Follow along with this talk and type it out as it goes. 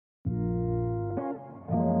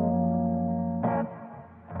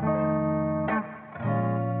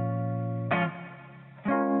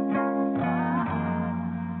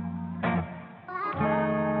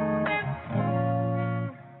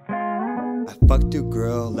fucked your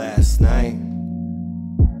girl last night,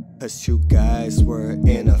 'cause you guys were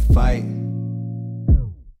in a fight.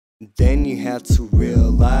 Then you had to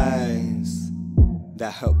realize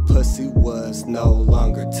that her pussy was no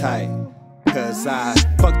longer tight. 'Cause I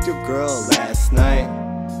fucked your girl last night,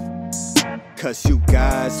 'cause you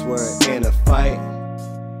guys were in a fight.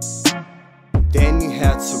 Then you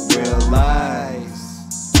had to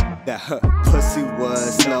realize that her pussy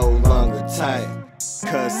was no longer tight.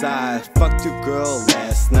 'Cause I fucked your girl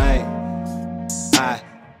last night. I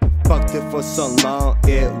fucked it for so long,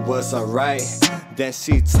 it was alright. Then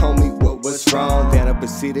she told me what was wrong. Then I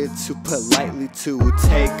proceeded to politely to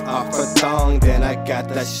take off her thong. Then I got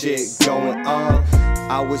that shit going on.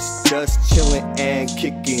 I was just chilling and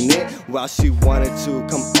kicking it while she wanted to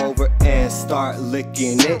come over and start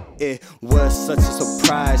licking it. It was such a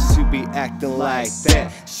surprise she be acting like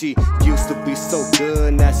that. She used to be so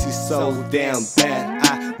good, now she's so damn bad.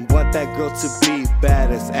 I want that girl to be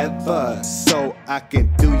bad as ever, so I can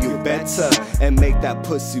do you better and make that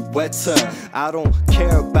pussy wetter. I don't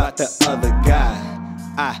care about the other guy.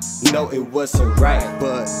 I know it wasn't right,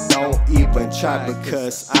 but don't even try,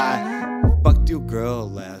 because I fucked your girl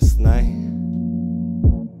last night,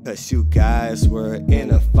 'cause you guys were in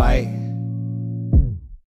a fight.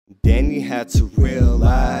 Then you had to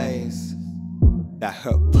realize that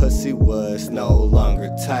her pussy was no longer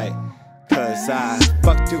tight. 'Cause I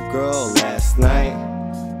fucked your girl last night,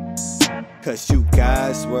 'cause you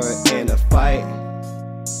guys were in a fight.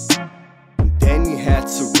 Then you had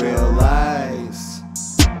to realize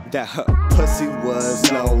that her pussy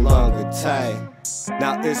was no longer tight.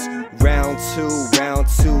 Now it's round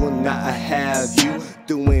two, and now I have you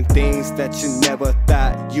doing things that you never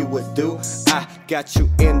thought you would do. I got you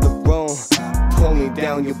in the room, pulling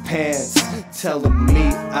down your pants, telling me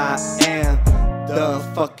I am the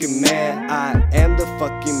fucking man. I am the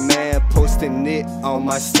fucking man, posting it on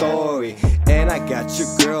my story. And I got your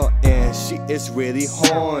girl and she is really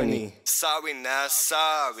horny. Sorry, not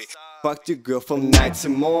sorry. Fucked your girl from night to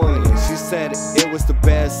morning. She said it was the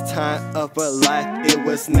best time of her life, it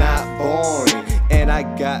was not boring. And I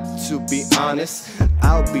got to be honest,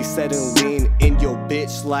 I'll be settling in your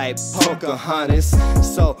bitch like Pocahontas.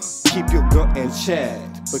 So keep your girl in check,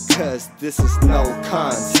 because this is no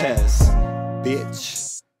contest,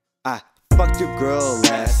 bitch. I fucked your girl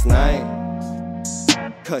last night,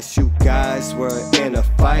 'cause you guys were in a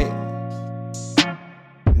fight.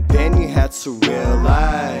 Then you had to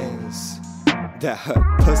realize that her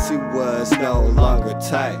pussy was no longer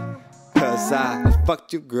tight. 'Cause I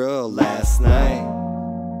fucked your girl last night,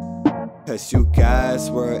 'cause you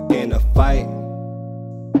guys were in a fight.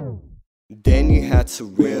 Then you had to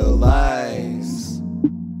realize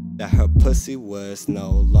that her pussy was no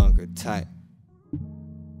longer tight.